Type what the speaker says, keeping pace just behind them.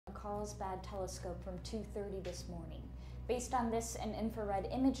Carlsbad telescope from 2:30 this morning. Based on this and infrared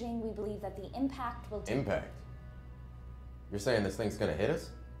imaging, we believe that the impact will take... Impact? You're saying this thing's gonna hit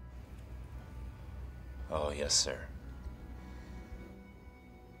us? Oh, yes, sir.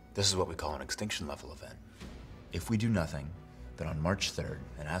 This is what we call an extinction level event. If we do nothing, then on March 3rd,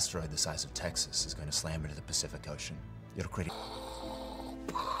 an asteroid the size of Texas is going to slam into the Pacific Ocean. It'll create a...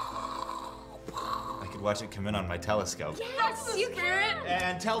 I could watch it come in on my telescope. Yes, you can!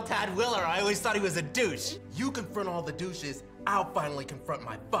 And tell Tad Willer I always thought he was a douche. You confront all the douches, I'll finally confront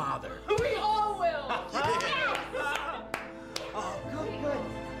my father. We all will! Oh, good.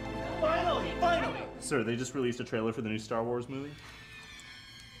 Finally! Sir, they just released a trailer for the new Star Wars movie.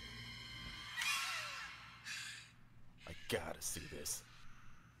 I gotta see this.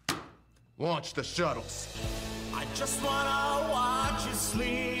 Launch the shuttles. I just wanna watch you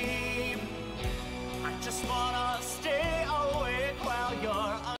sleep. I just wanna stay awake while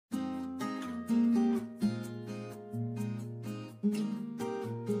you're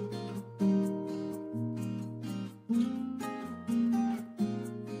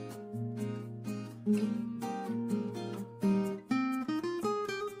Mm-hmm.